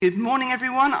Good morning,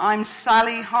 everyone. I'm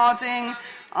Sally Harding.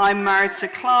 I'm married to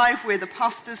Clive. We're the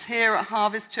pastors here at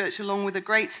Harvest Church, along with a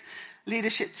great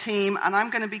leadership team. And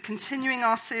I'm going to be continuing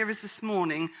our series this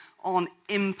morning on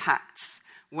impacts,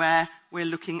 where we're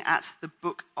looking at the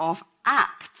book of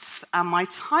Acts. And my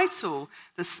title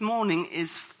this morning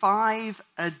is 5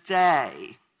 a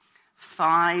Day.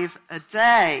 5 a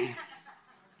Day.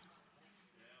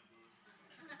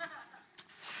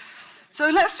 So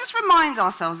let's just remind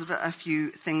ourselves of a few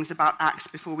things about Acts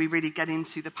before we really get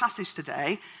into the passage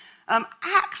today.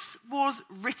 Acts was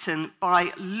written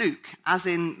by Luke, as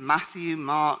in Matthew,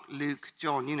 Mark, Luke,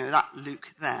 John, you know, that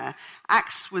Luke there.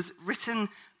 Acts was written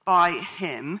by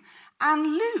him, and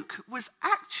Luke was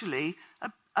actually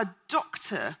a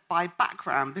doctor by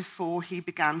background before he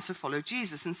began to follow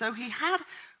Jesus. And so he had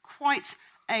quite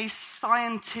a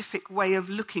scientific way of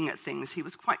looking at things. He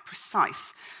was quite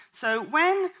precise. So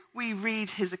when we read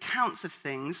his accounts of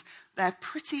things, they're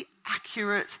pretty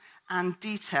accurate and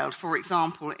detailed. For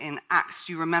example, in Acts,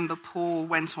 you remember Paul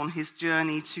went on his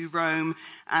journey to Rome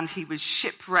and he was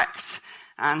shipwrecked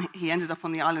and he ended up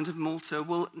on the island of Malta.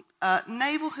 Well,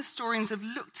 naval historians have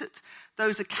looked at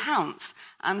those accounts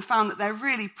and found that they're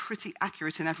really pretty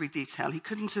accurate in every detail. He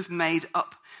couldn't have made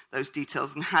up those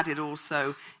details and had it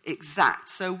also exact.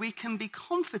 So we can be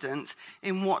confident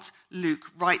in what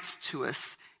Luke writes to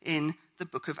us in the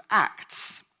book of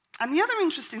Acts. And the other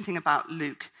interesting thing about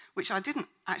Luke, which I didn't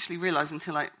actually realize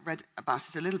until I read about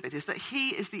it a little bit, is that he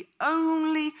is the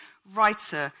only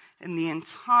writer in the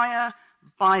entire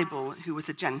Bible who was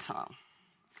a Gentile.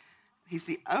 He's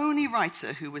the only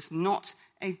writer who was not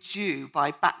a Jew by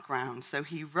background. So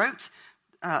he wrote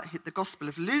the Gospel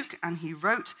of Luke, and he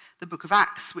wrote the book of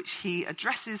Acts, which he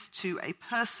addresses to a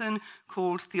person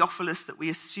called Theophilus that we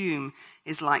assume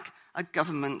is like a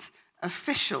government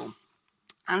official.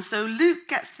 And so Luke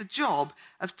gets the job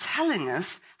of telling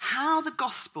us how the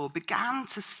gospel began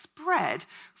to spread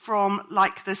from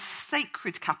like the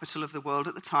sacred capital of the world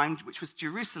at the time, which was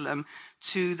Jerusalem,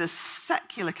 to the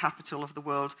secular capital of the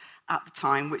world at the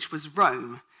time, which was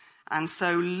Rome. And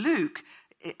so Luke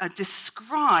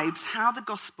describes how the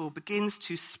gospel begins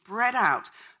to spread out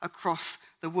across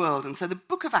the world. And so the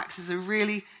book of Acts is a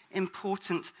really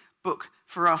important book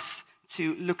for us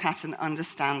to look at and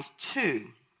understand too.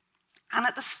 And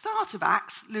at the start of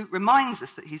Acts, Luke reminds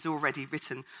us that he's already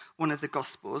written one of the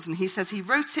Gospels. And he says he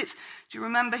wrote it, do you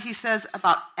remember, he says,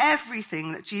 about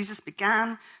everything that Jesus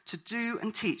began to do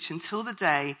and teach until the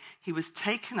day he was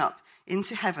taken up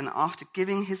into heaven after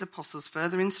giving his apostles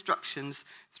further instructions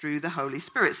through the Holy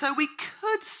Spirit. So we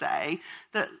could say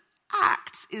that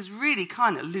Acts is really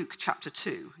kind of Luke chapter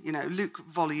 2, you know, Luke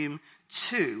volume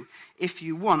 2, if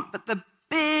you want. But the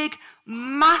big,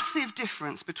 massive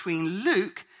difference between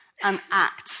Luke and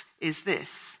Acts is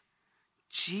this: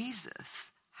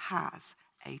 Jesus has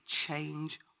a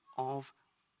change of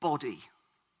body.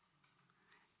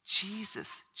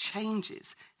 Jesus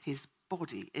changes his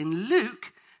body. In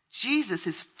Luke, Jesus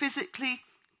is physically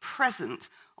present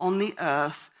on the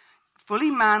earth,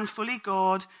 fully man, fully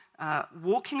God,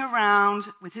 walking around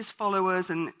with his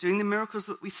followers and doing the miracles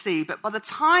that we see. But by the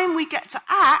time we get to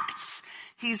Acts,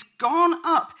 he's gone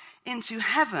up into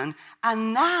heaven,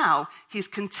 and now he's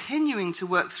continuing to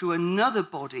work through another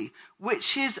body,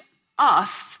 which is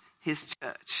us, his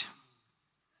church.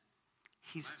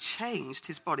 He's changed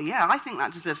his body. Yeah, I think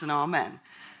that deserves an amen.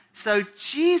 So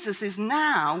Jesus is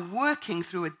now working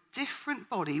through a different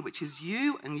body, which is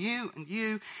you and you and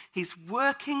you. He's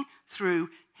working through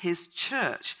his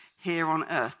church here on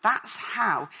earth. That's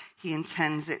how he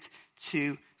intends it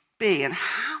to be. And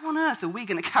how on earth are we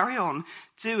going to carry on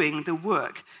doing the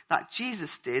work that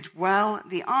Jesus did? Well,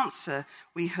 the answer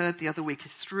we heard the other week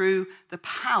is through the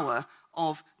power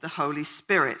of the Holy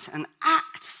Spirit. And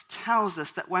Acts tells us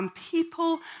that when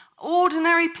people,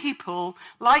 ordinary people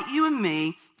like you and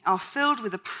me, are filled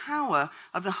with the power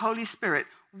of the Holy Spirit,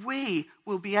 we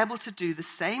will be able to do the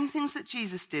same things that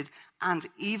Jesus did and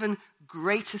even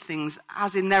greater things,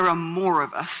 as in there are more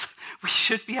of us. We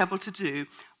should be able to do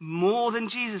more than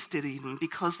Jesus did even,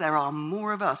 because there are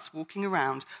more of us walking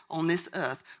around on this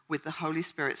earth with the Holy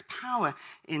Spirit's power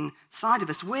inside of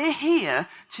us. We're here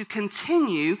to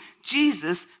continue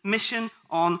Jesus' mission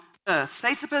on earth.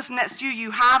 Say to the person next to you,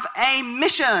 you have a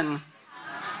mission.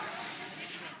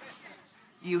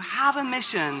 You have a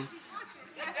mission.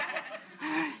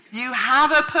 You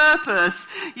have a purpose.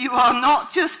 You are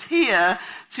not just here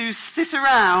to sit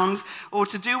around or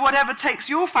to do whatever takes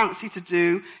your fancy to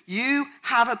do. You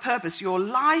have a purpose. Your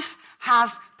life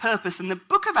has purpose. And the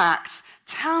book of Acts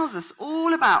tells us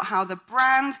all about how the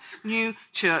brand new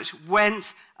church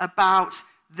went about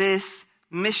this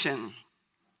mission.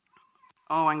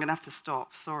 Oh, I'm going to have to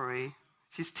stop. Sorry.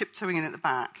 She's tiptoeing in at the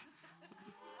back.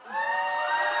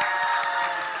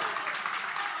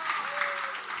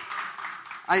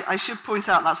 I should point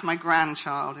out that's my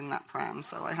grandchild in that pram,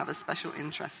 so I have a special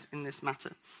interest in this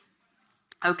matter.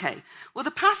 Okay, well,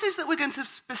 the passage that we're going to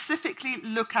specifically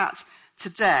look at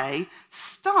today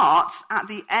starts at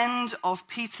the end of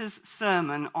Peter's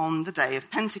sermon on the day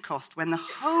of Pentecost, when the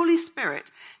Holy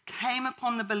Spirit came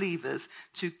upon the believers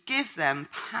to give them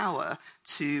power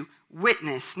to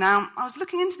witness. Now, I was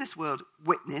looking into this word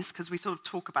witness because we sort of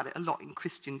talk about it a lot in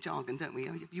Christian jargon, don't we?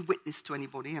 Have you witnessed to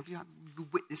anybody? Have you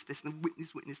witnessed this and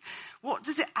witness? What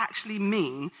does it actually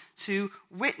mean to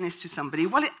witness to somebody?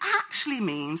 Well, it actually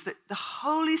means that the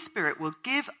Holy Spirit will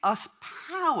give us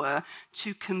power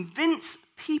to convince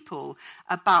people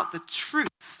about the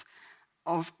truth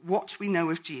of what we know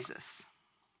of Jesus.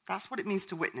 That's what it means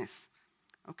to witness.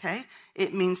 Okay?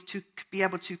 It means to be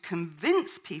able to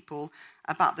convince people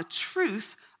about the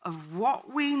truth of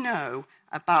what we know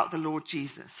about the Lord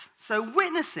Jesus. So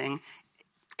witnessing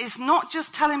is not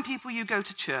just telling people you go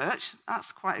to church.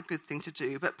 That's quite a good thing to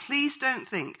do. But please don't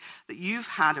think that you've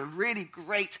had a really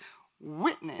great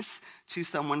witness to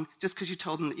someone just because you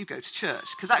told them that you go to church.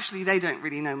 Because actually they don't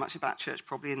really know much about church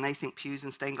probably, and they think pews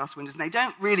and stained glass windows, and they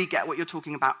don't really get what you're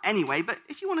talking about anyway. But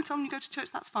if you want to tell them you go to church,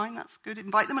 that's fine, that's good.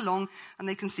 Invite them along and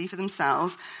they can see for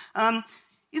themselves.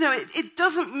 It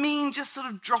doesn't mean just sort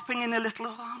of dropping in a little,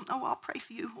 I'll pray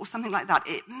for you, or something like that.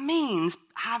 It means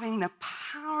having the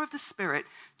power of the Spirit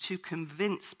to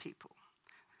convince people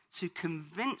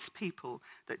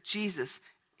that Jesus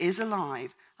is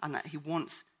alive and that he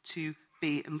wants to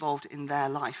be involved in their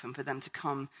life and for them to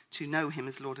come to know him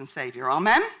as Lord and Saviour.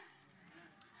 Amen?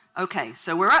 Okay,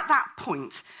 so we're at that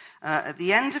point at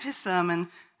the end of his sermon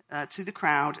to the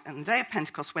crowd on the day of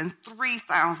Pentecost when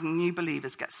 3,000 new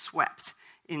believers get swept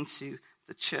into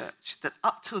the church that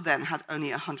up till then had only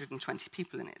 120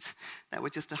 people in it. There were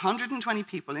just 120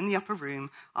 people in the upper room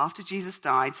after Jesus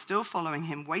died, still following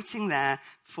him, waiting there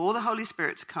for the Holy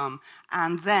Spirit to come,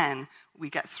 and then we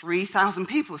get 3,000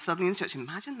 people suddenly in the church.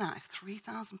 Imagine that, if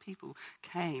 3,000 people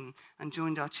came and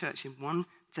joined our church in one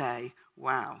day.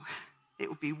 Wow. It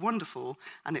would be wonderful,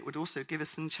 and it would also give us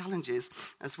some challenges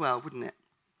as well, wouldn't it?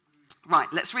 Right,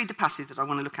 let's read the passage that I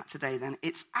want to look at today then.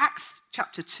 It's Acts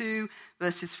chapter 2,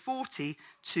 verses 40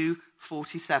 to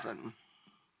 47.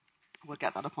 We'll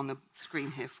get that up on the screen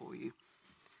here for you.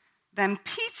 Then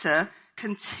Peter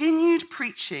continued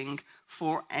preaching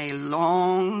for a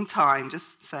long time.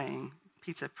 Just saying,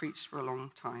 Peter preached for a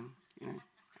long time,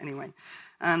 Anyway,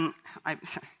 I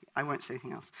won't say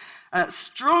anything else.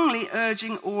 Strongly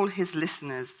urging all his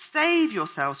listeners, save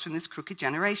yourselves from this crooked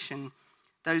generation.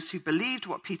 Those who believed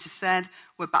what Peter said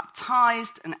were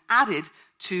baptized and added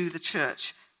to the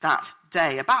church that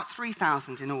day, about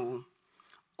 3,000 in all.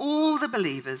 All the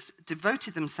believers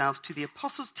devoted themselves to the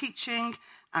apostles' teaching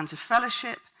and to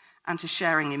fellowship and to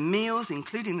sharing in meals,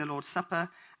 including the Lord's Supper,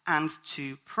 and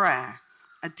to prayer.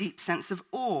 A deep sense of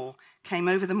awe came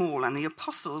over them all, and the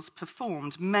apostles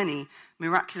performed many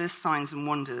miraculous signs and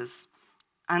wonders.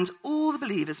 And all the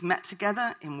believers met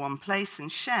together in one place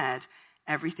and shared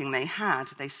everything they had.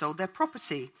 They sold their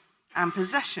property and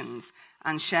possessions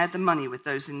and shared the money with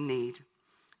those in need.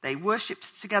 They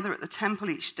worshipped together at the temple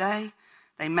each day.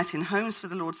 They met in homes for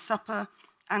the Lord's Supper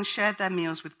and shared their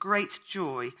meals with great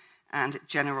joy and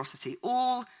generosity,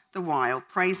 all the while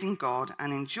praising God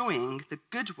and enjoying the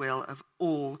goodwill of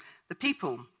all the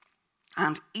people.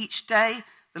 And each day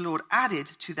the Lord added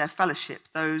to their fellowship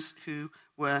those who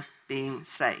were being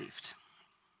saved.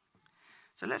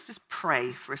 So let's just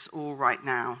pray for us all right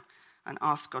now and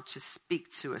ask God to speak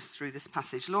to us through this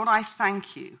passage. Lord, I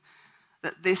thank you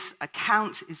that this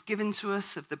account is given to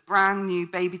us of the brand new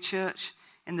baby church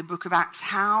in the book of Acts,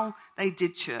 how they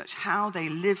did church, how they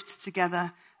lived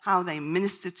together, how they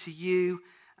ministered to you,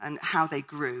 and how they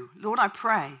grew. Lord, I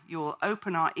pray you'll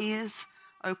open our ears,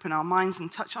 open our minds,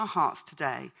 and touch our hearts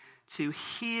today to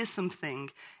hear something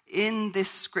in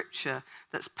this scripture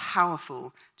that's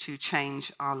powerful to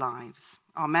change our lives.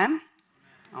 Amen?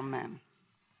 Amen.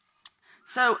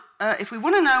 So if we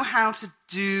want to know how to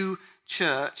do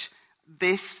church,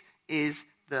 this is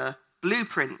the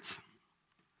blueprint.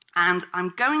 And I'm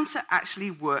going to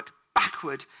actually work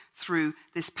backward through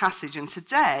this passage. And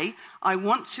today, I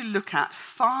want to look at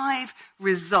 5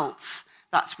 results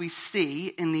that we see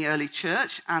in the early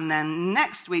church. And then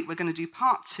next week, we're going to do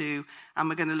part 2, and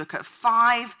we're going to look at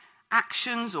 5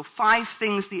 actions or 5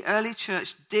 things the early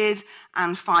church did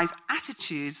and 5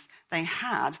 attitudes they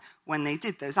had when they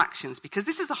did those actions. Because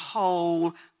this is a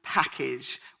whole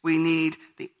package. We need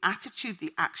the attitude,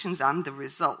 the actions, and the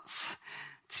results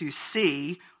to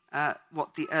see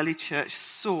what the early church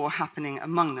saw happening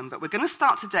among them. But we're going to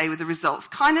start today with the results,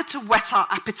 kind of to whet our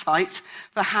appetite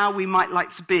for how we might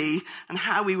like to be and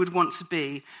how we would want to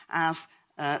be as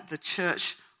the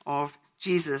church of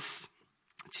Jesus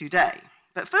today.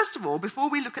 But first of all, before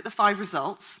we look at the 5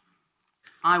 results,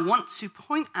 I want to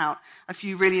point out a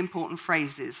few really important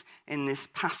phrases in this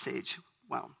passage.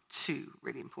 Well, 2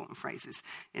 really important phrases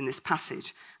in this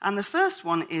passage. And the first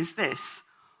one is this: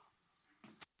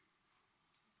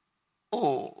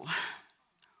 all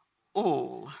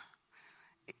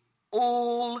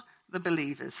the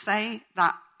believers. Say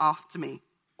that after me.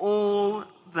 All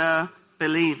the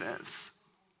believers.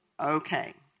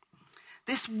 Okay.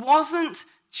 This wasn't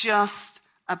just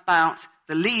about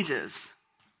the leaders.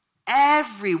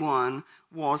 Everyone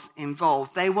was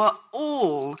involved. They were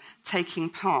all taking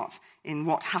part in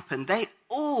what happened. They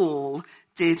all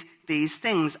did these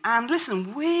things. And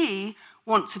listen, we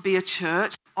want to be a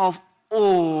church of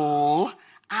all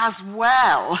as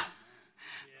well.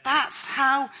 That's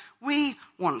how we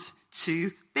want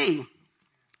to be.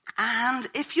 And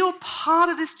if you're part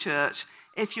of this church,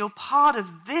 if you're part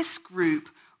of this group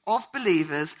of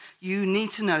believers, you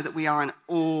need to know that we are an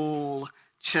all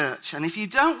church. And if you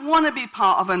don't want to be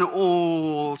part of an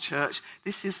all church,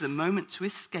 this is the moment to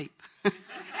escape.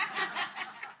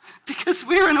 Because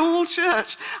we're an all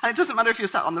church. And it doesn't matter if you're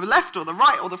sat on the left or the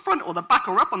right or the front or the back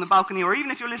or up on the balcony, or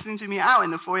even if you're listening to me out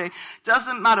in the foyer.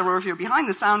 Doesn't matter. Or if you're behind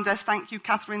the sound desk. Thank you,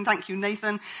 Catherine. Thank you,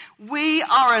 Nathan. We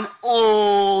are an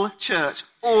all church.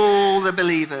 All the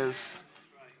believers.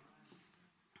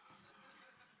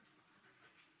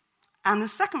 And the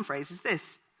second phrase is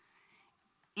this: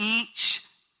 each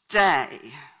day.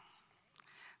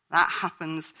 That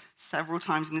happens several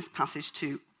times in this passage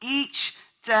too. Each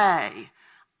day.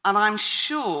 And I'm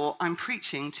sure I'm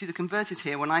preaching to the converted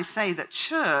here when I say that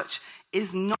church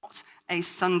is not a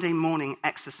Sunday morning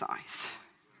exercise.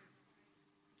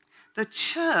 The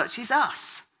church is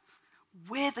us.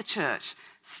 We're the church.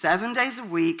 7 days a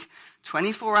week,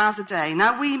 24 hours a day.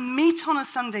 Now, we meet on a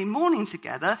Sunday morning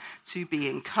together to be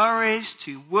encouraged,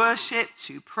 to worship,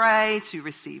 to pray, to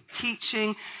receive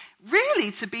teaching, really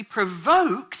to be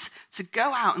provoked to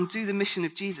go out and do the mission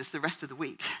of Jesus the rest of the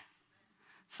week.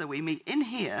 So we meet in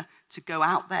here to go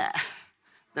out there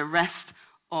the rest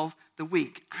of the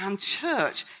week. And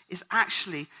church is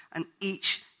actually an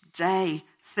each day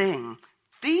thing.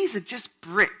 These are just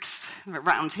bricks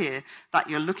around here that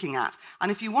you're looking at. And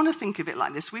if you want to think of it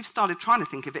like this, we've started trying to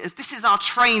think of it as this is our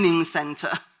training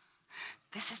center.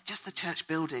 This is just the church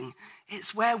building.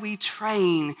 It's where we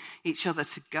train each other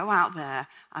to go out there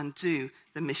and do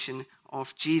the mission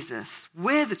of Jesus.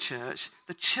 We're the church.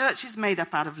 The church is made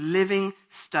up out of living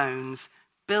stones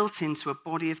built into a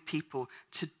body of people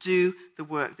to do the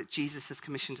work that Jesus has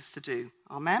commissioned us to do.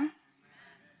 Amen?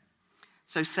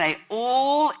 So say,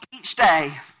 all each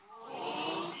day.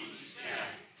 All each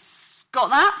day. Got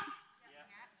that? Yeah.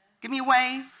 Give me a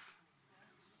wave.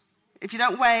 If you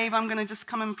don't wave, I'm going to just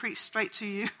come and preach straight to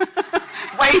you.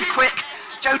 Wave quick.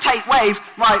 Joe Tate, wave.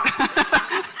 Right.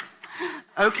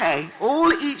 Okay,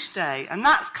 all each day. And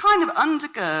that kind of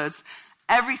undergirds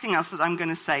everything else that I'm going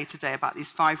to say today about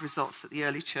these 5 results that the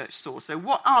early church saw. So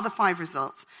what are the 5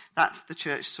 results that the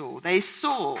church saw? They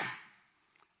saw,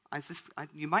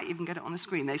 you might even get it on the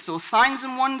screen, they saw signs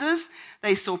and wonders,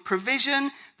 they saw provision,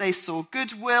 they saw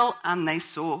goodwill, and they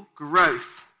saw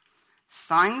growth.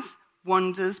 Signs,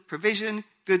 wonders, provision,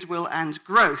 goodwill, and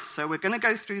growth. So we're going to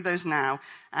go through those now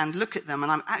and look at them.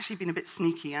 And I'm actually being a bit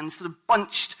sneaky and sort of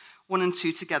bunched 1 and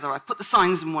 2 together. I put the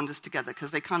signs and wonders together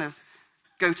because they kind of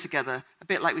go together, a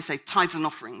bit like we say tithes and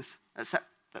offerings, except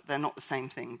that they're not the same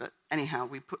thing. But anyhow,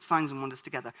 we put signs and wonders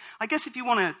together. I guess if you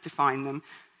want to define them,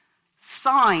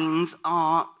 signs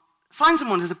and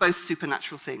wonders are both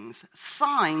supernatural things.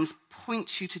 Signs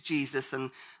point you to Jesus,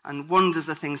 and wonders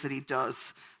are things that he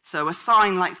does. So a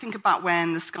sign, like think about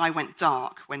when the sky went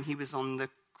dark when he was on the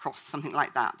cross, something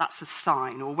like that. That's a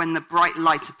sign. Or when the bright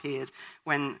light appeared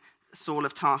when Saul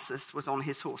of Tarsus was on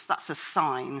his horse. That's a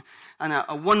sign. And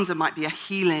a wonder might be a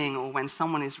healing, or when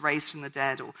someone is raised from the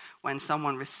dead, or when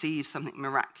someone receives something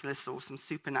miraculous or some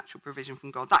supernatural provision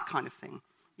from God, that kind of thing.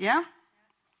 Yeah?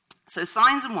 So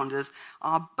signs and wonders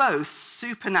are both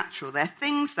supernatural. They're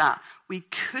things that we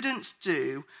couldn't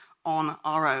do on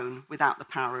our own without the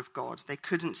power of God. They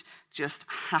couldn't just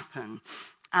happen.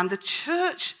 And the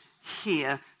church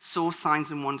here saw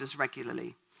signs and wonders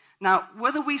regularly. Now,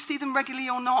 whether we see them regularly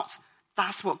or not,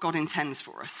 that's what God intends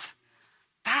for us.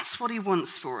 That's what he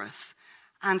wants for us.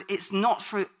 And it's not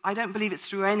I don't believe it's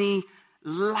through any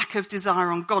lack of desire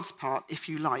on God's part, if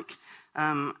you like.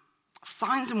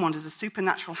 Signs and wonders are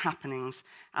supernatural happenings,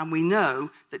 and we know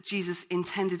that Jesus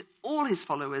intended all his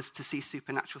followers to see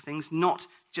supernatural things, not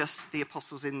just the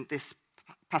apostles in this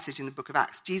passage in the book of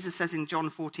Acts. Jesus says in John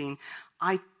 14,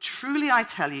 I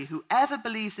tell you, whoever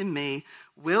believes in me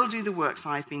will do the works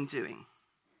I've been doing.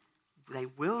 They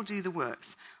will do the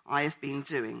works I have been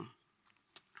doing.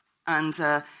 And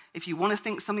if you want to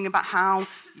think something about how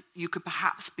you could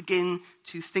perhaps begin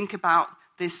to think about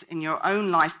this in your own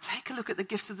life, take a look at the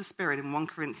gifts of the Spirit in 1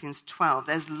 Corinthians 12.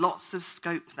 There's lots of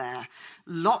scope there,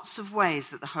 lots of ways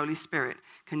that the Holy Spirit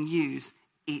can use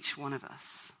each one of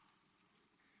us.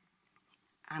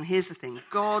 And here's the thing,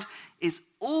 God is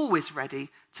always ready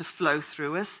to flow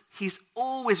through us. He's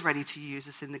always ready to use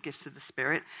us in the gifts of the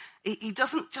Spirit. He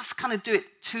doesn't just kind of do it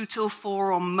 2 till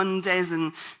 4 on Mondays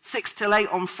and 6 till 8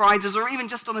 on Fridays or even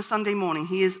just on a Sunday morning.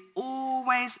 He is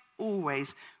always,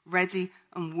 always ready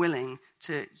and willing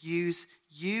to use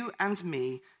you and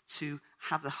me to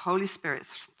have the Holy Spirit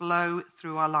flow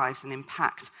through our lives and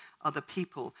impact other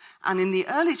people. And in the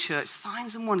early church,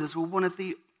 signs and wonders were one of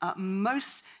the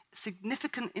most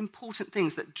significant, important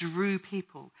things that drew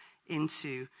people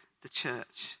into the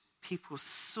church. People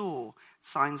saw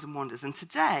signs and wonders. And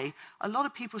today, a lot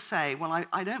of people say, well,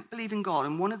 I don't believe in God.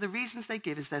 And one of the reasons they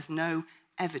give is there's no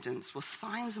evidence. Well,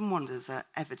 signs and wonders are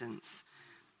evidence.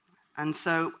 And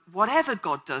so whatever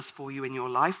God does for you in your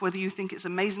life, whether you think it's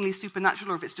amazingly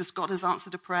supernatural or if it's just God has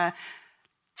answered a prayer,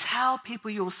 tell people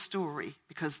your story,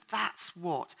 because that's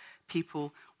what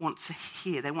people want to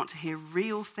hear. They want to hear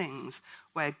real things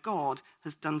where God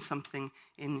has done something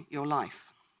in your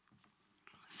life.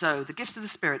 So the gifts of the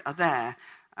Spirit are there.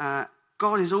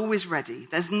 God is always ready.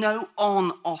 There's no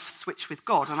on-off switch with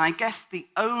God. And I guess the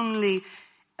only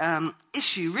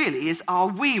issue really is, are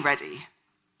we ready?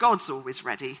 God's always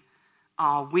ready.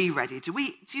 Are we ready?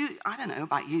 I don't know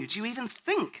about you, do you even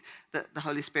think that the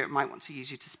Holy Spirit might want to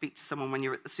use you to speak to someone when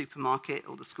you're at the supermarket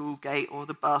or the school gate or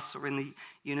the bus or in the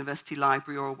university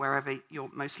library or wherever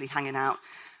you're mostly hanging out?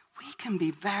 We can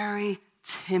be very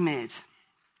timid.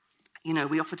 You know,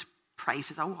 we offer to pray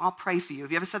for, I'll pray for you.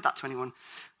 Have you ever said that to anyone?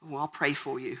 Oh, I'll pray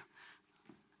for you.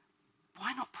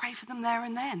 Why not pray for them there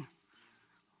and then?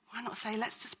 Why not say,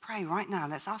 let's just pray right now.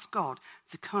 Let's ask God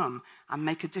to come and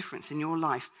make a difference in your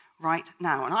life right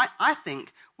now. And I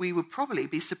think we would probably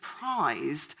be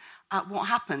surprised at what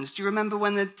happens. Do you remember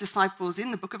when the disciples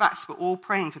in the book of Acts were all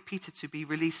praying for Peter to be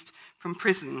released from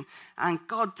prison? And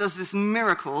God does this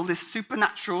miracle, this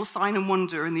supernatural sign and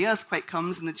wonder, and the earthquake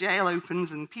comes and the jail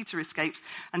opens and Peter escapes.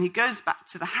 And he goes back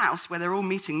to the house where they're all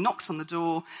meeting, knocks on the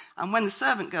door. And when the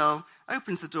servant girl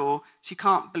opens the door, she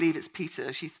can't believe it's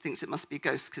Peter. She thinks it must be a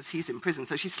ghost because he's in prison.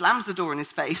 So she slams the door in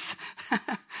his face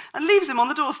and leaves him on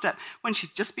the doorstep when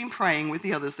she'd just been praying with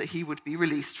the others that he would be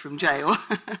released from jail.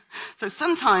 So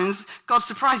sometimes God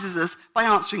surprises us by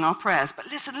answering our prayers. But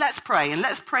listen, let's pray, and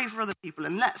let's pray for other people,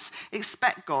 and let's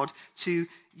expect God to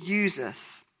use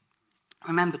us.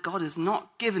 Remember, God has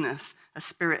not given us a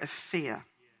spirit of fear.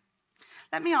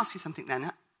 Let me ask you something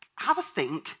then. Have a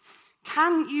think.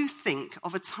 Can you think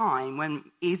of a time when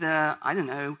either, I don't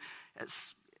know,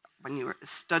 when you were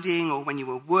studying or when you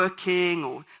were working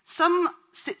or some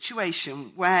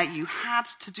situation where you had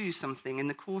to do something in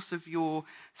the course of your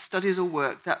studies or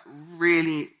work that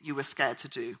really you were scared to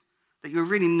do, that you were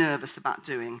really nervous about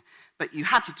doing, but you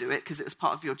had to do it because it was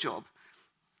part of your job?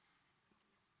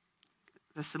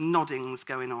 There's some noddings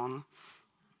going on.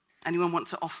 Anyone want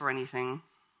to offer anything?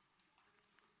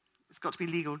 It's got to be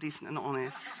legal, decent, and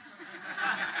honest.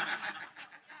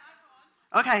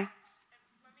 Okay.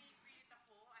 When we redid the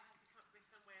hall, I had to come up with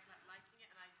some way of lighting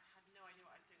it, and I had no idea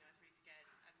what I was doing. I was really scared,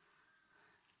 and everyone has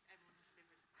to live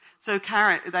with it. So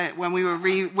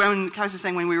when Karis is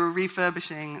saying when we were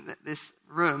refurbishing this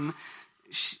room,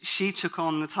 she took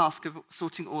on the task of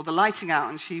sorting all the lighting out,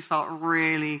 and she felt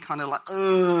really kind of like,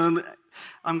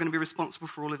 I'm going to be responsible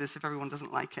for all of this if everyone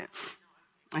doesn't like it.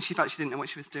 And she felt she didn't know what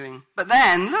she was doing. But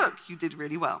then, look, you did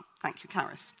really well. Thank you,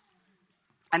 Karis.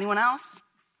 Anyone else?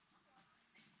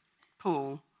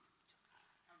 Paul.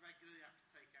 I regularly have to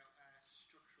take out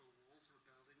structural walls of a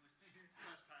building.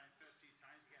 First few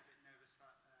times, you get a bit nervous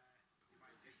that you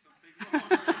might do something.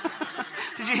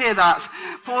 Did you hear that?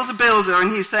 Paul's a builder,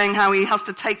 and he's saying how he has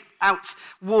to take out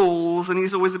walls, and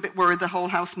he's always a bit worried the whole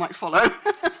house might follow.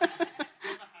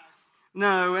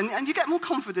 No, and you get more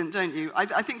confident, don't you?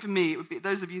 I think for me, it would be,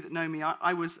 those of you that know me,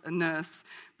 I was a nurse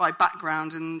by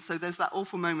background, and so there's that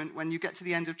awful moment when you get to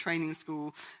the end of training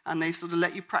school and they sort of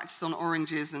let you practice on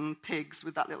oranges and pigs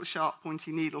with that little sharp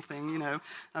pointy needle thing,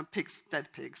 pigs, dead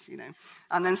pigs,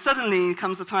 And then suddenly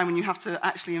comes the time when you have to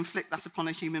actually inflict that upon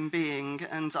a human being,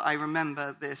 and I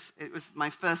remember this. It was my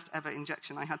first ever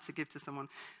injection I had to give to someone,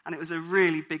 and it was a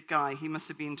really big guy. He must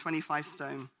have been 25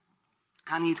 stone.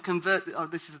 And he'd converted,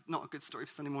 this is not a good story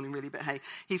for Sunday morning really, but hey,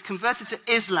 he'd converted to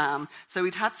Islam, so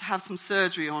he'd had to have some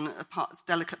surgery on a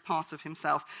delicate part of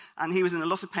himself, and he was in a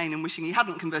lot of pain and wishing he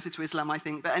hadn't converted to Islam, I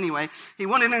think. But anyway, he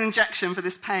wanted an injection for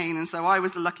this pain, and so I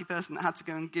was the lucky person that had to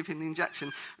go and give him the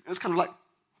injection. It was kind of like...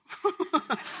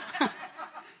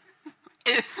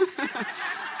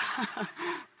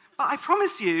 But I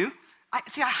promise you, I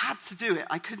had to do it.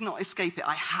 I could not escape it.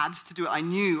 I had to do it. I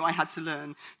knew I had to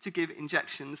learn to give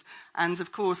injections. And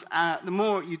of course, the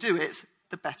more you do it,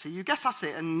 the better you get at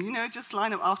it. And, just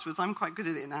line up afterwards. I'm quite good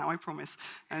at it now, I promise.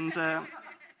 And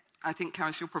I think,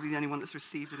 Karen, you're probably the only one that's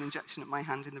received an injection at my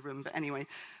hand in the room. But anyway,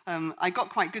 I got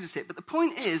quite good at it. But the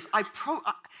point is,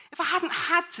 if I hadn't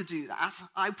had to do that,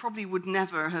 I probably would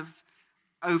never have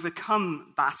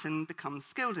overcome that and become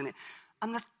skilled in it.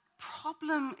 And the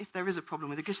problem, if there is a problem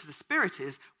with the gifts of the Spirit,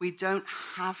 is we don't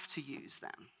have to use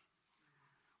them.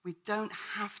 We don't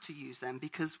have to use them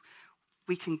because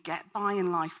we can get by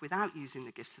in life without using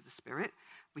the gifts of the Spirit.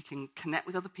 We can connect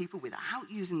with other people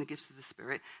without using the gifts of the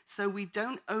Spirit. So we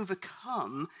don't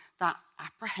overcome that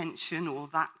apprehension or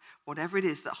that whatever it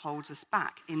is that holds us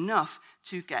back enough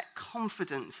to get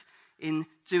confidence in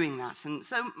doing that. And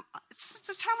so it's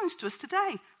a challenge to us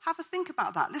today. Have a think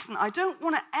about that. Listen, I don't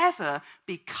want to ever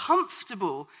be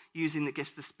comfortable using the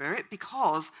gifts of the Spirit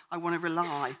because I want to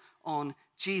rely on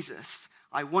Jesus.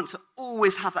 I want to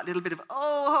always have that little bit of,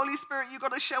 oh, Holy Spirit, you've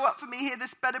got to show up for me here.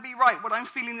 This better be right, what I'm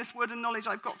feeling, this word of knowledge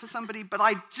I've got for somebody. But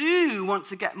I do want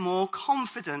to get more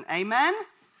confident. Amen?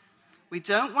 We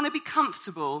don't want to be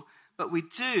comfortable, but we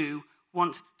do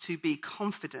want to be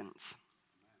confident.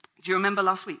 Do you remember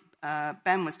last week?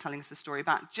 Ben was telling us a story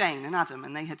about Jane and Adam,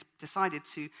 and they had decided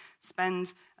to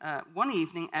spend one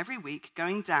evening every week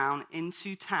going down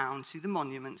into town to the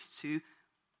monuments to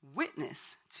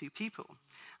witness to people.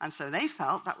 And so they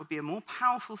felt that would be a more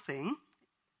powerful thing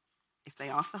if they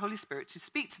asked the Holy Spirit to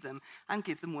speak to them and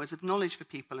give them words of knowledge for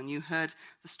people. And you heard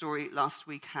the story last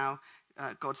week how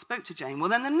God spoke to Jane. Well,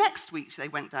 then the next week they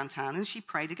went downtown and she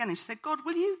prayed again and she said, God,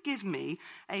 will you give me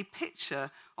a picture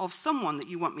of someone that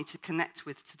you want me to connect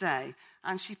with today?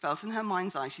 And she felt in her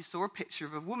mind's eye, she saw a picture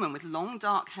of a woman with long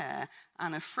dark hair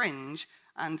and a fringe,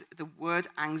 and the word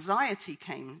anxiety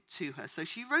came to her. So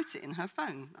she wrote it in her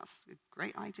phone. That's a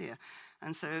great idea.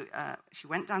 And so she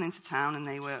went down into town and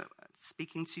they were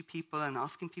speaking to people and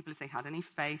asking people if they had any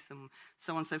faith and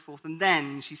so on and so forth. And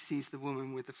then she sees the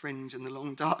woman with the fringe and the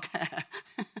long dark hair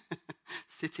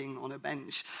sitting on a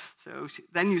bench. So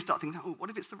then you start thinking, oh, what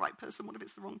if it's the right person? What if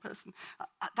it's the wrong person?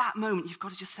 At that moment, you've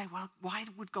got to just say, well, why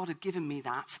would God have given me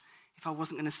that if I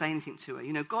wasn't going to say anything to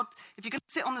her? God, if you're going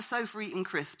to sit on the sofa eating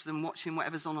crisps and watching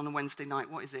whatever's on a Wednesday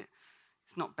night, what is it?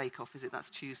 It's not Bake Off, is it?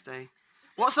 That's Tuesday.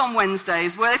 What's on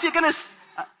Wednesdays? Well, if you're going to...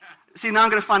 see, now I'm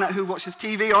going to find out who watches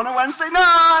TV on a Wednesday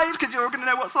night, because you're going to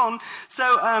know what's on.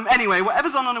 So anyway,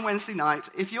 whatever's on a Wednesday night,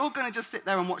 if you're going to just sit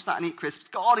there and watch that and eat crisps,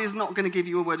 God is not going to give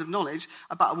you a word of knowledge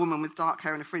about a woman with dark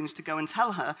hair and a fringe to go and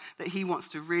tell her that he wants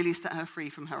to really set her free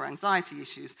from her anxiety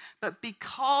issues. But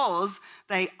because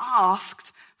they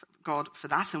asked God for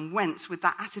that and went with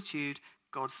that attitude,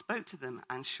 God spoke to them,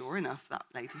 and sure enough, that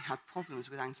lady had problems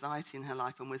with anxiety in her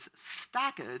life and was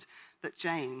staggered that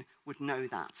Jane would know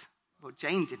that. Well,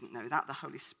 Jane didn't know that. The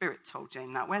Holy Spirit told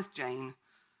Jane that. Where's Jane?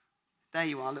 There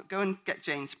you are. Look, go and get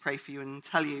Jane to pray for you and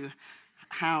tell you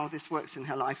how this works in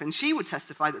her life. And she would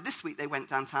testify that this week they went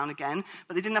downtown again,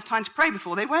 but they didn't have time to pray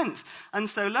before they went. And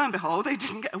so, lo and behold, they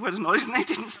didn't get a word of knowledge and they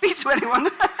didn't speak to anyone.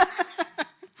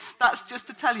 That's just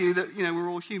to tell you that, we're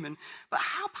all human. But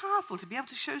how powerful to be able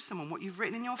to show someone what you've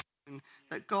written in your phone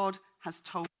that God has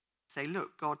told you. Say,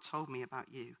 look, God told me about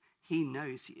you. He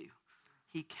knows you.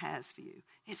 He cares for you.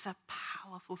 It's a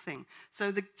powerful thing.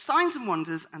 So the signs and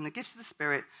wonders and the gifts of the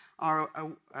Spirit are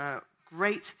a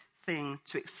great thing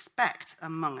to expect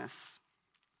among us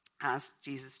as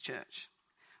Jesus' church.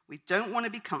 We don't want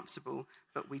to be comfortable,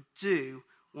 but we do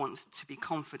want to be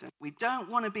confident. We don't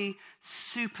want to be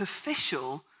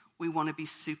superficial. We want to be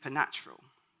supernatural.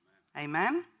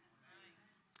 Amen?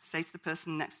 Say to the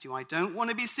person next to you, I don't want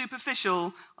to be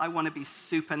superficial. I want to be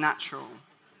supernatural.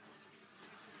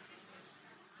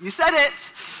 You said it.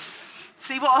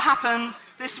 See what will happen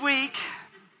this week.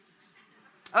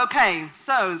 Okay,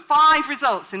 so 5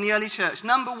 results in the early church.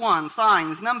 Number 1,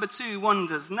 signs. Number 2,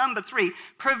 wonders. Number 3,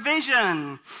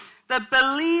 provision. The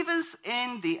believers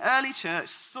in the early church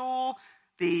saw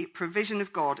the provision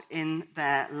of God in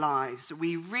their lives.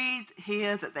 We read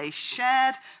here that they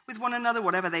shared with one another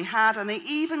whatever they had, and they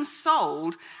even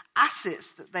sold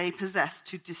assets that they possessed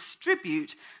to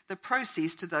distribute the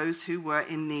proceeds to those who were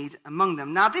in need among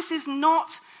them. Now, this is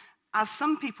not, as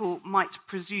some people might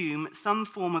presume, some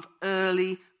form of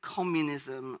early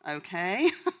communism, okay?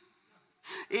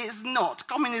 It's not.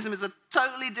 Communism is a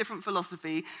totally different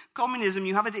philosophy. Communism,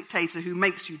 you have a dictator who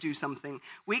makes you do something.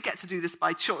 We get to do this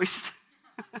by choice.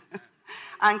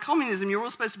 And communism, you're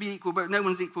all supposed to be equal, but no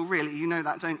one's equal really. You know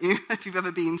that, don't you? If you've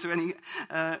ever been to any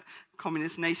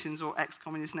communist nations or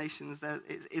ex-communist nations,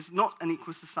 it's not an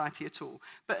equal society at all.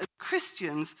 But as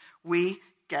Christians, we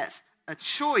get a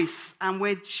choice, and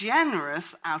we're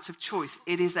generous out of choice.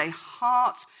 It is a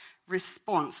heart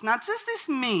response. Now, does this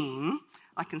mean,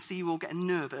 I can see you all getting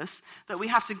nervous, that we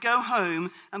have to go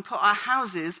home and put our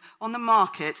houses on the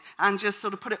market and just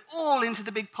sort of put it all into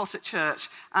the big pot at church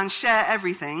and share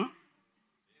everything?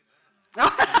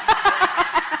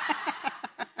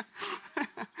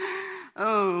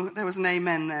 Oh, there was an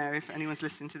amen there if anyone's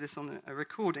listening to this on a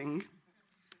recording.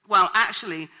 Well,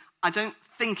 actually, I don't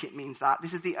think it means that.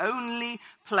 This is the only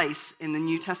place in the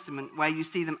New Testament where you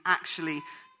see them actually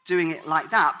doing it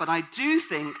like that. But I do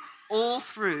think all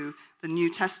through the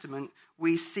New Testament,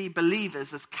 we see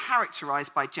believers as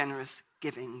characterized by generous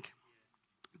giving.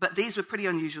 But these were pretty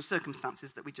unusual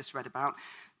circumstances that we just read about.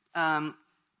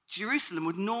 Jerusalem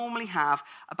would normally have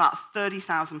about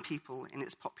 30,000 people in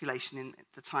its population in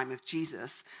the time of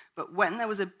Jesus. But when there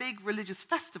was a big religious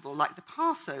festival like the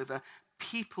Passover,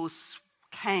 people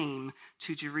came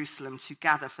to Jerusalem to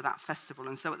gather for that festival.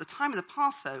 And so at the time of the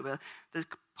Passover, the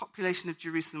population of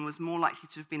Jerusalem was more likely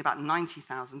to have been about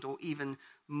 90,000 or even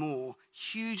more.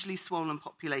 Hugely swollen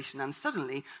population. And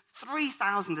suddenly,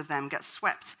 3,000 of them get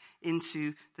swept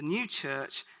into the new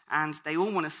church, and they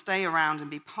all want to stay around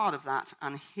and be part of that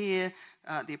and hear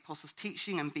the apostles'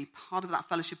 teaching and be part of that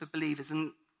fellowship of believers.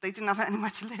 And they didn't have anywhere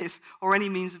to live or any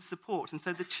means of support. And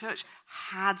so the church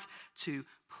had to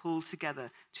pull together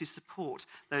to support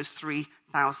those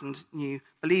 3,000 new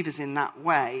believers in that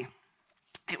way.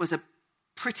 It was a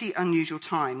pretty unusual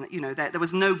time. You know, there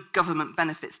was no government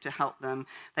benefits to help them.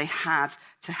 They had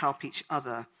to help each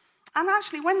other. And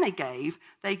actually, when they gave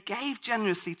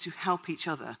generously to help each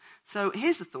other. So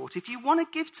here's the thought. If you want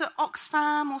to give to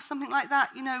Oxfam or something like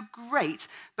that, you know, great.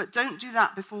 But don't do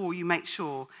that before you make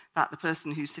sure that the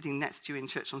person who's sitting next to you in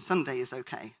church on Sunday is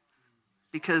okay.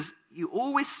 Because you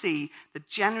always see the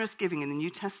generous giving in the New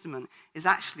Testament is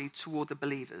actually toward the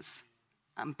believers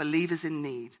and believers in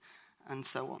need and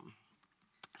so on.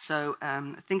 So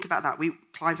think about that.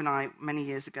 Clive and I, many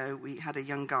years ago, we had a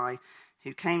young guy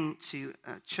who came to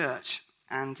church,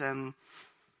 and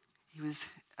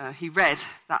he read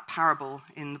that parable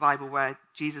in the Bible where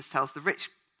Jesus tells the rich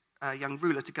young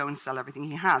ruler to go and sell everything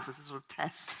he has as a sort of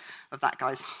test of that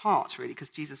guy's heart, really,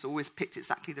 because Jesus always picked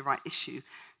exactly the right issue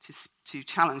to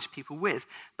challenge people with.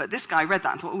 But this guy read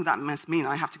that and thought, oh, that must mean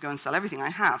I have to go and sell everything I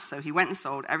have. So he went and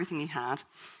sold everything he had,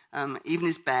 even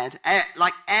his bed,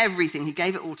 like everything. He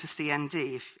gave it all to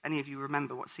CND, if any of you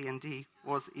remember what CND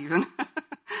was even.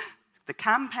 The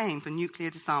Campaign for Nuclear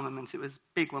Disarmament. It was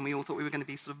big when we all thought we were going to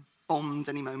be sort of bombed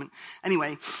any moment.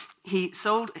 Anyway, he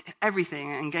sold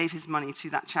everything and gave his money to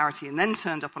that charity and then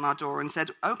turned up on our door and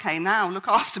said, okay, now look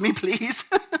after me, please,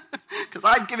 because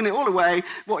I've given it all away.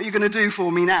 What are you going to do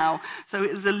for me now? So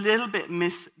it was a little bit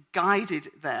misguided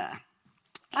there.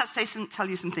 Let's tell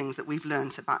you some things that we've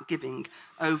learned about giving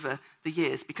over the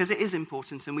years, because it is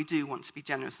important and we do want to be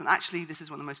generous. And actually, this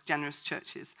is one of the most generous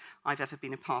churches I've ever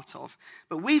been a part of.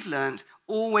 But we've learned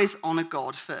always honor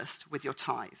God first with your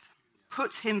tithe.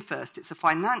 Put him first. It's a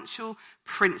financial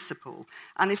principle.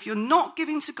 And if you're not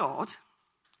giving to God,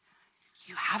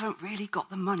 you haven't really got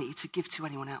the money to give to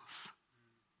anyone else.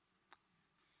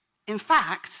 In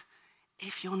fact,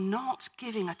 if you're not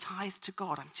giving a tithe to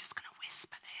God, I'm just going to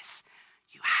whisper this,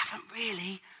 you haven't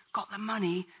really got the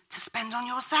money to spend on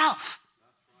yourself.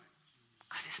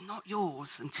 Because it's not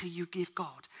yours until you give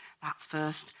God that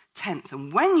first tenth.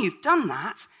 And when you've done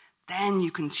that, then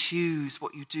you can choose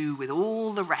what you do with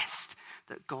all the rest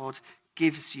that God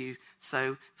gives you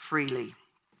so freely.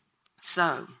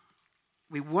 So,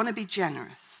 we want to be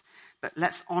generous, but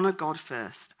let's honor God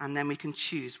first, and then we can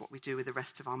choose what we do with the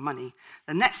rest of our money.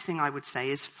 The next thing I would say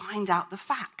is find out the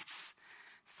facts.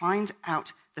 Find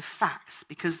out the facts,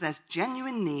 because there's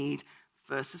genuine need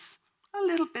versus a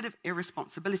little bit of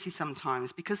irresponsibility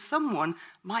sometimes, because someone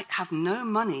might have no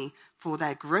money for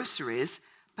their groceries,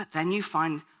 But then you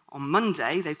find on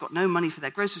Monday they've got no money for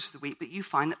their groceries for the week, but you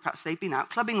find that perhaps they've been out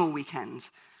clubbing all weekend.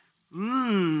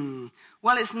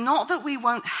 Well, it's not that we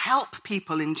won't help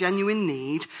people in genuine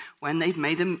need when they've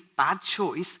made a bad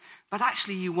choice, but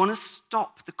actually you want to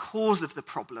stop the cause of the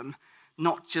problem,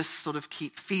 not just sort of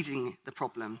keep feeding the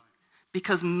problem.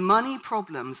 Because money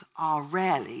problems are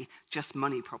rarely just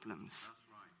money problems.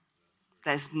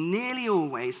 There's nearly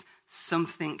always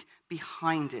something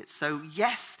behind it. So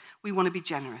yes, we want to be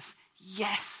generous.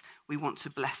 Yes, we want to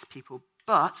bless people,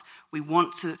 but we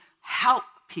want to help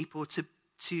people to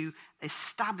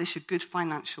establish a good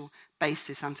financial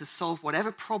basis and to solve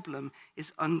whatever problem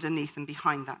is underneath and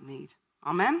behind that need.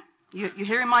 Amen? You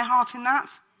hearing my heart in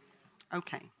that?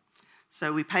 Okay.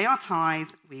 So we pay our tithe,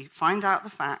 we find out the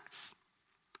facts.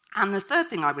 And the third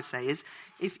thing I would say is,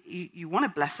 if you want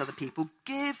to bless other people,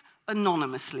 give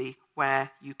anonymously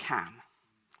where you can.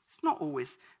 It's not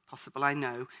always possible, I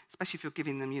know, especially if you're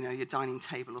giving them, your dining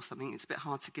table or something. It's a bit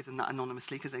hard to give them that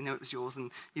anonymously because they know it was yours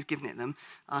and you've given it them.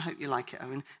 I hope you like it,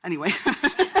 Owen. Anyway.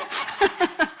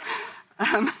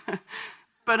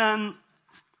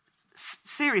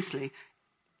 Seriously,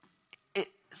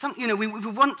 we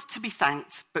want to be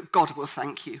thanked, but God will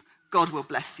thank you. God will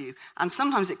bless you. And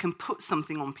sometimes it can put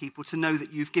something on people to know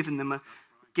that you've given them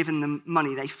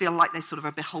money. They feel like they sort of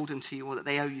are beholden to you or that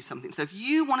they owe you something. So if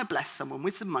you want to bless someone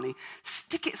with some money,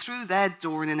 stick it through their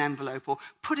door in an envelope or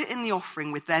put it in the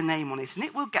offering with their name on it, and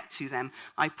it will get to them,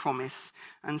 I promise.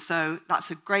 And so that's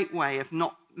a great way of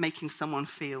not making someone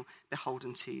feel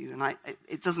beholden to you. And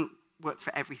it doesn't work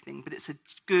for everything, but it's a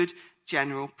good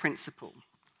general principle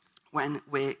when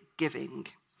we're giving.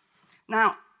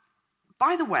 Now,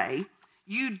 by the way,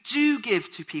 you do give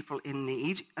to people in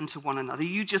need and to one another.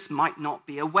 You just might not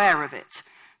be aware of it.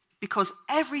 Because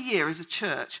every year as a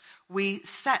church, we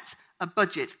set a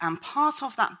budget, and part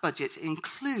of that budget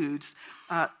includes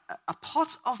a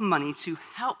pot of money to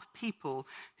help people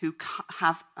who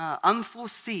have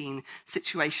unforeseen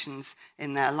situations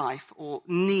in their life or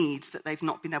needs that they've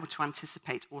not been able to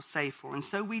anticipate or save for. And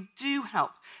so we do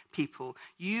help people.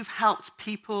 You've helped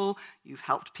people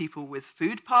with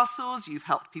food parcels, you've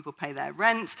helped people pay their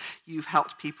rent, you've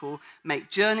helped people make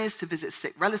journeys to visit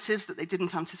sick relatives that they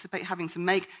didn't anticipate having to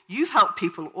make. You've helped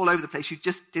people all over the place, you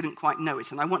just didn't quite know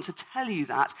it. And I want to tell you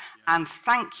that and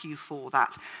thank you for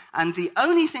that. And the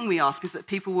only thing we ask is that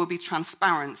people will be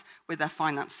transparent with their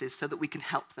finances so that we can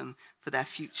help them for their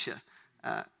future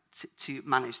to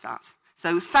manage that.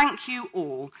 So thank you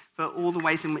all for all the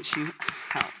ways in which you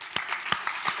help.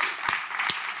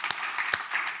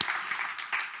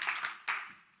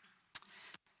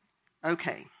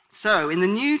 Okay, so in the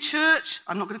new church,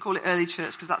 I'm not going to call it early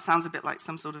church because that sounds a bit like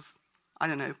some sort of,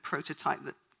 prototype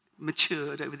that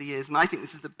matured over the years, and I think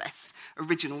this is the best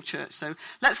original church. So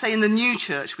let's say in the new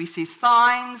church we see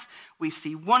signs, we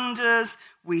see wonders,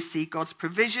 we see God's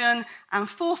provision, and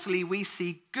fourthly we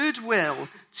see goodwill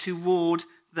toward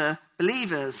the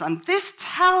believers. And this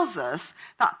tells us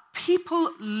that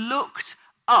people looked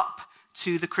up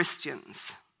to the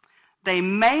Christians. They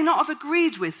may not have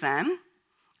agreed with them,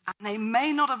 and they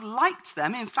may not have liked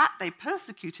them. In fact, they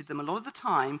persecuted them a lot of the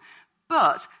time,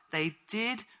 but they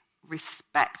did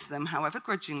respect them, however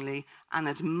grudgingly, and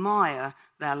admire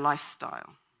their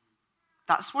lifestyle.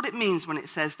 That's what it means when it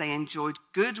says they enjoyed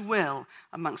goodwill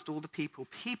amongst all the people.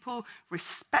 People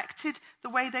respected the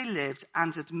way they lived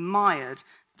and admired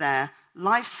their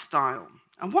lifestyle.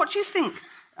 And what do you think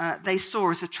they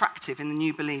saw as attractive in the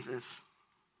new believers?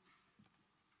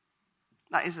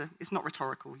 It's not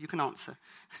rhetorical. You can answer.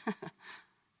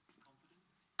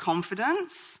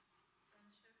 Confidence.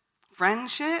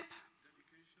 Friendship.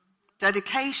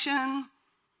 Dedication.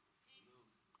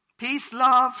 Peace,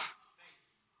 love.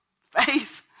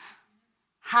 Faith.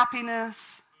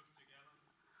 Happiness.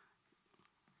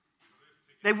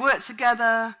 They worked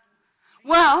together.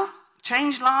 Well,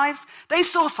 changed lives. They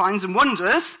saw signs and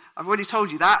wonders. I've already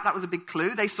told you that. That was a big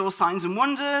clue. They saw signs and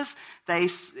wonders. Do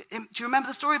you remember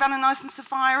the story of Ananias and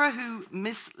Sapphira who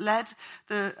misled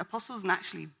the apostles and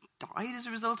actually died as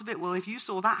a result of it? Well, if you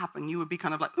saw that happen, you would be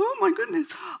kind of like, oh my goodness,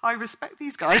 I respect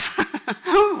these guys.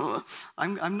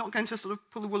 I'm not going to sort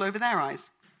of pull the wool over their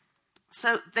eyes.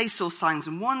 So they saw signs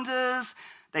and wonders.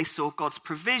 They saw God's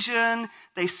provision.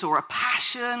 They saw a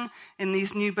passion in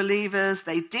these new believers.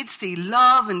 They did see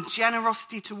love and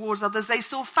generosity towards others. They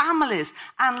saw families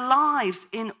and lives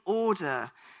in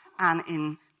order and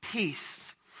in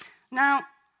peace. Now,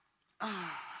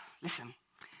 listen,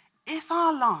 if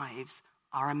our lives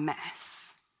are a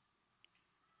mess,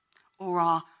 or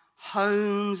our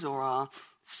homes or our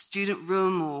student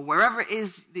room or wherever it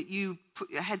is that you put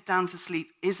your head down to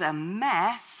sleep is a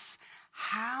mess,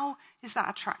 How is that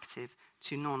attractive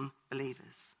to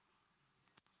non-believers?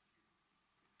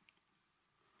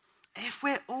 If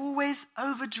we're always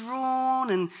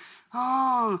overdrawn and,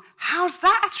 how's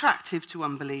that attractive to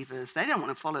unbelievers? They don't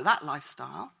want to follow that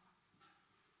lifestyle.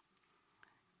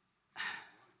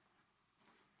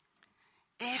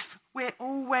 If we're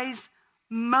always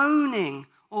moaning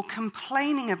or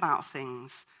complaining about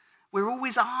things, we're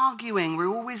always arguing, we're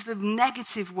always the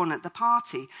negative one at the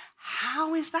party,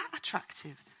 how is that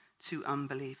attractive to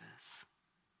unbelievers?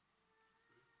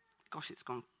 Gosh, it's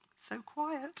gone so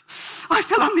quiet. I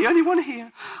feel I'm the only one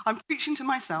here. I'm preaching to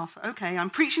myself. Okay, I'm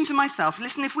preaching to myself.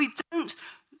 Listen,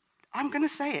 I'm going to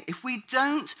say it. If we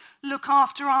don't look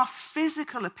after our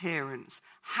physical appearance,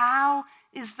 how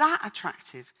is that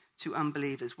attractive to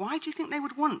unbelievers? Why do you think they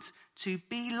would want to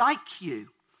be like you?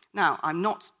 Now, I'm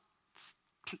not...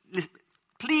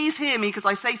 Please hear me, because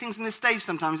I say things on this stage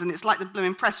sometimes, and it's like the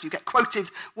blooming press. You get quoted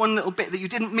one little bit that you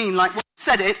didn't mean, like what you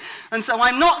said it. And so I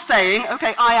am not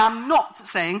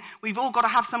saying we've all got to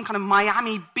have some kind of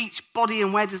Miami Beach body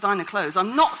and wear designer clothes.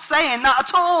 I'm not saying that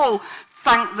at all.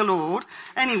 Thank the Lord.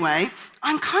 Anyway,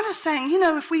 I'm kind of saying,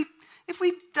 if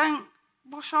we don't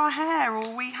wash our hair,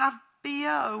 or we have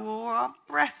BO, or our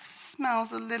breath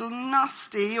smells a little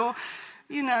nasty, or,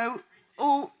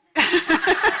 or...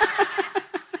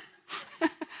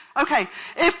 Okay,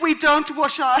 if we don't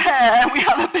wash our hair, we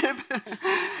have a bit of...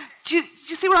 Do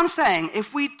you see what I'm saying?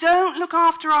 If we don't look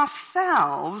after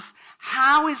ourselves,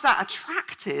 how is that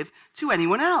attractive to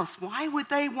anyone else? Why would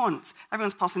they want...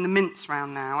 Everyone's passing the mints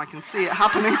round now. I can see it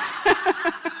happening.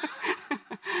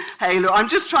 Hey, look, I'm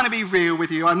just trying to be real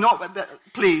with you. I'm not...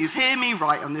 Please, hear me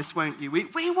right on this, won't you?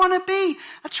 We want to be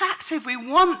attractive. We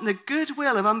want the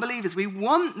goodwill of unbelievers. We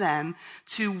want them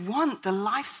to want the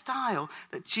lifestyle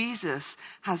that Jesus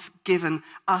has given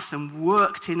us and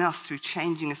worked in us through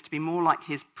changing us to be more like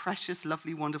his precious,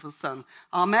 lovely, wonderful Son.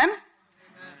 Amen?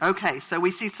 Okay, so we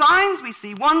see signs, we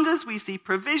see wonders, we see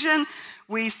provision,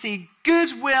 we see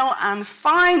goodwill, and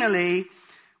finally,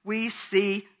 we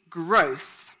see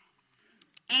growth.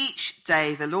 Each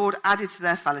day the Lord added to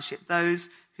their fellowship those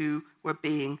who were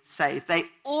being saved. They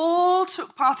all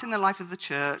took part in the life of the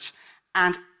church,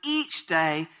 and each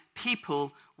day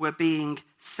people were being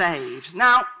saved.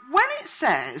 Now, when it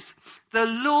says the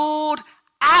Lord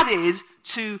added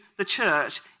to the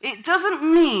church, it doesn't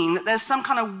mean that there's some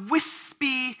kind of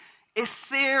wispy,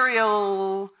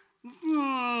 ethereal,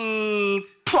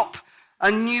 plop,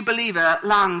 a new believer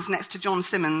lands next to John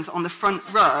Simmons on the front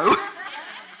row.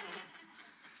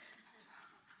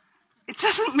 It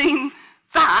doesn't mean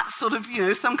that sort of,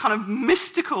 some kind of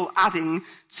mystical adding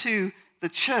to the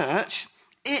church.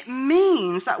 It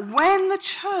means that when the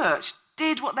church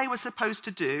did what they were supposed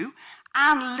to do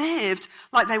and lived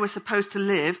like they were supposed to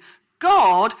live,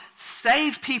 God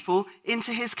saved people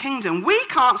into his kingdom. We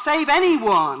can't save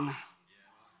anyone.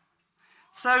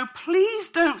 So please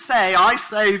don't say, I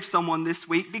saved someone this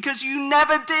week, because you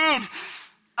never did.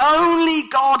 Only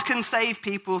God can save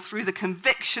people through the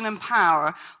conviction and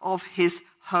power of his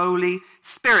Holy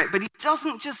Spirit. But he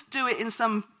doesn't just do it in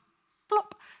some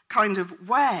plop kind of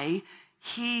way.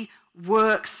 He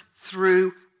works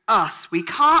through us. We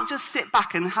can't just sit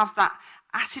back and have that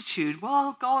attitude,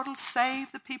 well, God will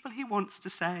save the people he wants to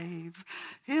save.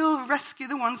 He'll rescue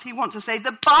the ones he wants to save.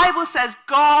 The Bible says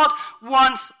God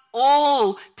wants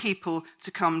all people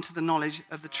to come to the knowledge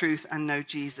of the truth and know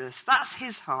Jesus. That's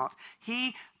his heart.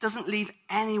 He doesn't leave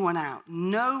anyone out.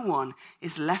 No one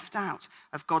is left out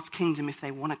of God's kingdom if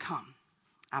they want to come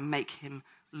and make him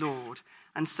Lord.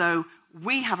 And so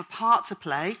we have a part to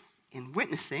play in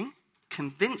witnessing,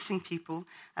 convincing people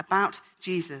about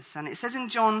Jesus. And it says in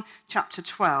John chapter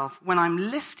 12, when I'm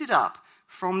lifted up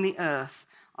from the earth,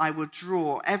 I will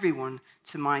draw everyone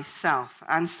to myself.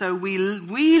 And so we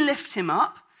lift him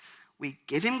up. We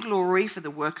give him glory for the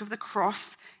work of the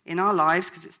cross in our lives,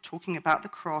 because it's talking about the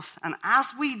cross. And as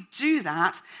we do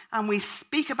that and we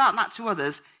speak about that to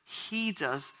others, he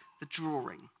does the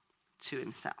drawing to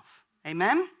himself.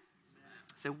 Amen? Amen.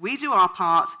 So we do our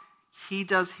part, he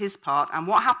does his part. And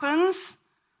what happens?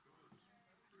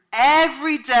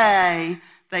 Every day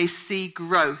they see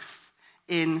growth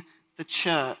in the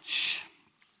church.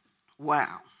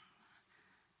 Wow.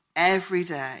 Every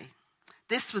day.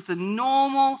 This was the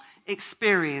normal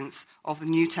experience of the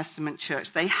New Testament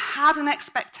church. They had an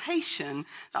expectation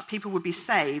that people would be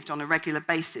saved on a regular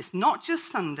basis, not just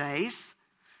Sundays,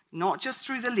 not just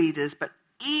through the leaders, but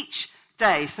each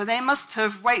day. So they must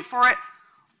have, wait for it,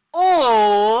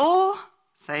 all,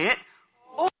 say it,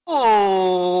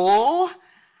 all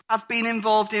have been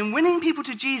involved in winning people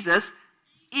to Jesus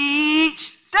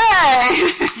each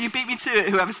day. You beat me to it,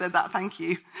 whoever said that. Thank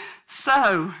you.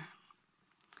 So,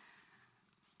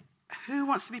 who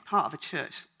wants to be part of a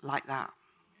church like that?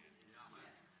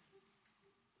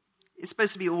 It's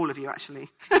supposed to be all of you, actually.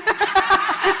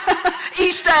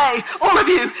 Each day, all of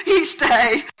you, each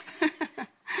day.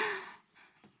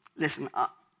 Listen,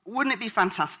 wouldn't it be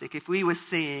fantastic if we were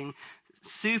seeing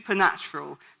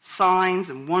supernatural signs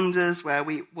and wonders where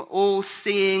we were all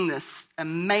seeing this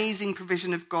amazing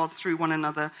provision of God through one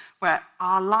another, where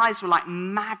our lives were like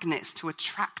magnets to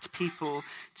attract people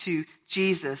to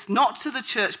Jesus, not to the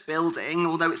church building,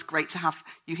 although it's great to have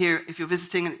you here if you're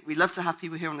visiting, and we love to have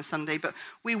people here on a Sunday, but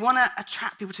we want to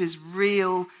attract people to his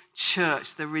real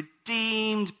church, the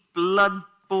redeemed,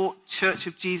 blood-bought church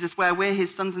of Jesus, where we're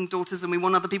his sons and daughters, and we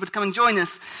want other people to come and join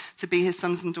us to be his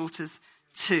sons and daughters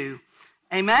too.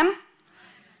 Amen?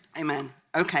 Amen.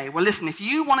 Okay, well listen, if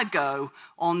you want to go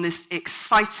on this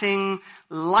exciting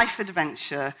life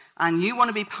adventure and you want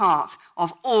to be part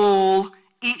of all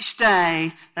each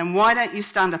day, then why don't you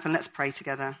stand up and let's pray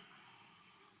together.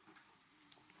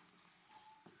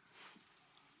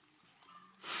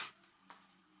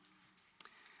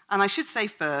 And I should say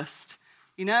first,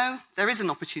 there is an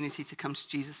opportunity to come to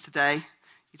Jesus today.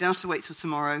 You don't have to wait till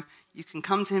tomorrow. You can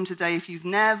come to him today if you've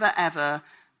never, ever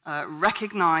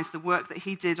recognize the work that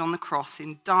he did on the cross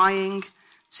in dying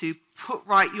to put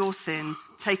right your sin,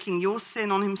 taking your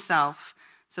sin on himself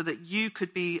so that you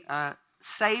could be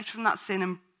saved from that sin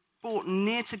and brought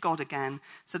near to God again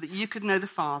so that you could know the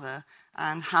Father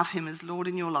and have him as Lord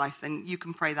in your life. Then you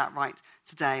can pray that right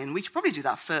today. And we should probably do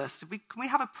that first. Can we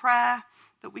have a prayer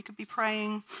that we could be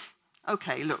praying?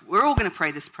 Okay, look, we're all going to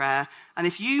pray this prayer. And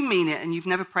if you mean it and you've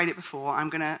never prayed it before,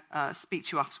 I'm going to speak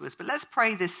to you afterwards. But let's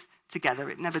pray this together.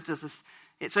 It never does us.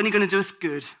 It's only going to do us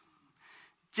good.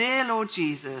 Dear Lord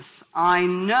Jesus, I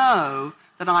know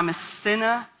that I'm a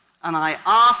sinner and I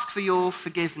ask for your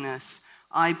forgiveness.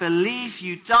 I believe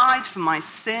you died for my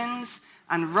sins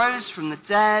and rose from the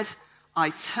dead.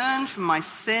 I turn from my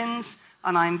sins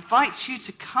and I invite you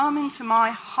to come into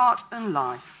my heart and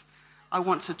life. I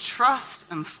want to trust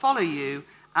and follow you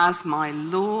as my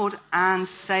Lord and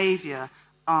Savior.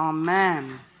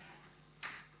 Amen.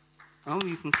 Oh,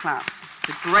 you can clap. It's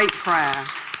a great prayer.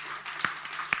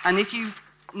 And if you've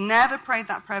never prayed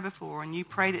that prayer before and you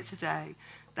prayed it today,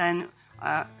 then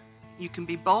you can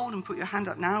be bold and put your hand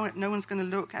up now. No one's going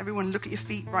to look. Everyone look at your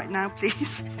feet right now,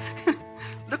 please.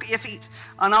 Look at your feet.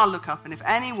 And I'll look up. And if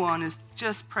anyone has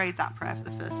just prayed that prayer for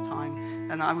the first time,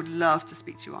 then I would love to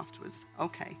speak to you afterwards.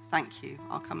 Okay, thank you.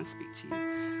 I'll come and speak to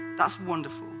you. That's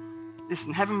wonderful.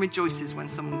 Listen, heaven rejoices when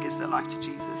someone gives their life to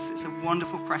Jesus. It's a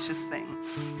wonderful, precious thing.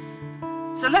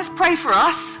 So let's pray for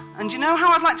us. And you know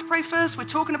how I'd like to pray first? We're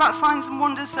talking about signs and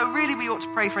wonders, so really we ought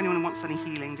to pray for anyone who wants any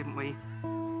healing, didn't we?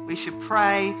 We should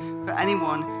pray for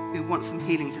anyone who wants some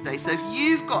healing today. So if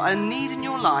you've got a need in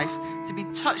your life to be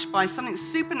touched by something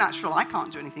supernatural, I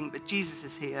can't do anything, but Jesus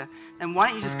is here, then why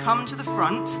don't you just come to the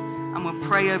front and we'll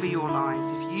pray over your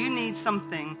lives. If you need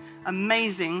something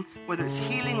amazing, whether it's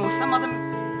healing or some other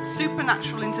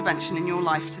supernatural intervention in your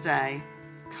life today,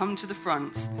 come to the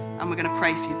front and we're going to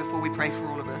pray for you before we pray for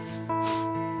all of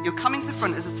us. You're coming to the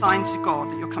front as a sign to God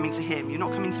that you're coming to him. You're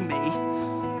not coming to me.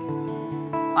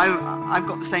 I've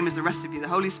got the same as the rest of you, the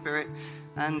Holy Spirit,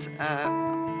 and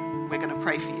we're going to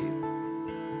pray for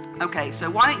you. Okay, so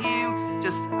why don't you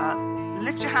just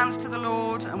lift your hands to the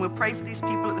Lord and we'll pray for these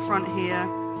people at the front here.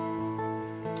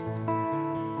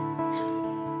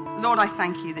 Lord, I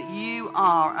thank you that you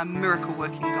are a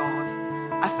miracle-working God.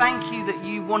 I thank you that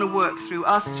you want to work through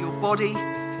us, your body,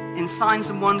 in signs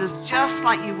and wonders, just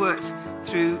like you worked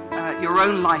through your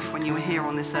own life when you were here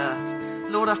on this earth.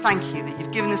 Lord, I thank you that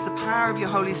you've given us the power of your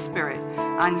Holy Spirit,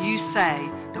 and you say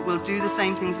that we'll do the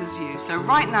same things as you. So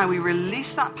right now we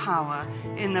release that power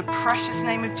in the precious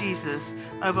name of Jesus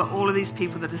over all of these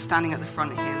people that are standing at the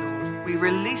front here, Lord. We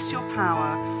release your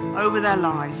power over their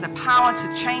lives, the power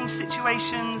to change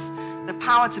situations, the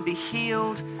power to be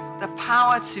healed, the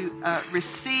power to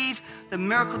receive the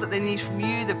miracle that they need from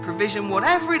you, the provision,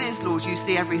 whatever it is, Lord. You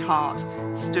see every heart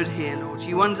stood here, Lord.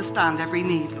 You understand every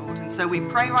need, Lord. And so we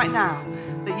pray right now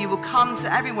that you will come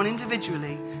to everyone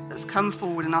individually that's come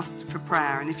forward and asked for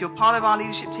prayer. And if you're part of our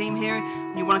leadership team here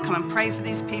and you want to come and pray for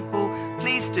these people,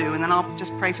 please do, and then I'll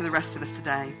just pray for the rest of us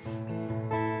today.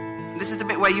 This is the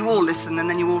bit where you all listen and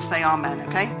then you all say amen,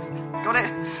 okay? Got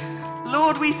it?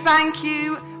 Lord, we thank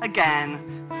you again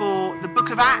for the book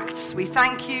of Acts. We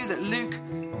thank you that Luke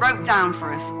wrote down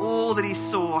for us all that he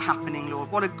saw happening,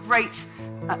 Lord. What a great,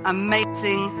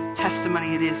 amazing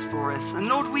testimony it is for us. And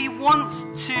Lord, we want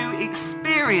to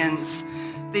experience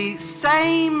the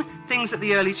same things that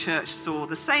the early church saw,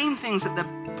 the same things that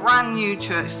the brand new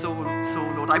church soul,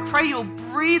 Lord. I pray you'll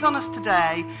breathe on us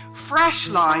today, fresh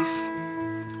life.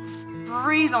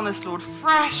 Breathe on us, Lord,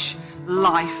 fresh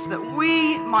life, that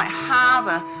we might have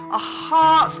a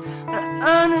heart that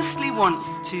earnestly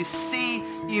wants to see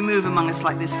you move among us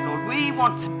like this, Lord. We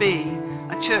want to be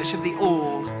a church of the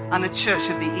all and a church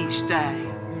of the each day.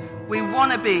 We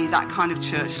want to be that kind of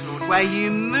church, Lord, where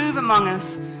you move among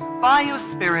us by your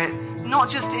Spirit, not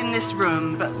just in this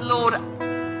room, but, Lord,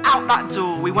 out that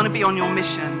door. We want to be on your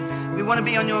mission. We want to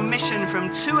be on your mission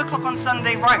from 2 o'clock on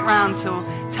Sunday right round till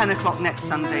 10 o'clock next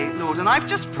Sunday, Lord. And I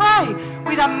just pray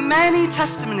we'd have many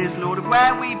testimonies, Lord, of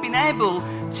where we've been able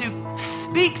to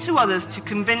speak to others to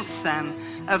convince them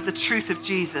of the truth of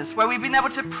Jesus, where we've been able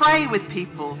to pray with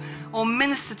people or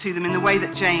minister to them in the way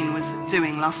that Jane was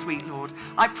doing last week, Lord.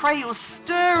 I pray you'll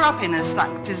stir up in us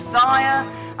that desire,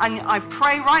 and I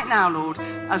pray right now, Lord,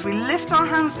 as we lift our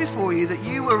hands before you, that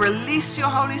you will release your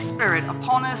Holy Spirit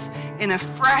upon us in a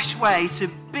fresh way to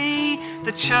be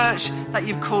the church that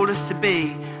you've called us to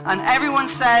be. And everyone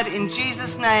said, in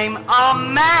Jesus' name,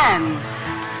 Amen.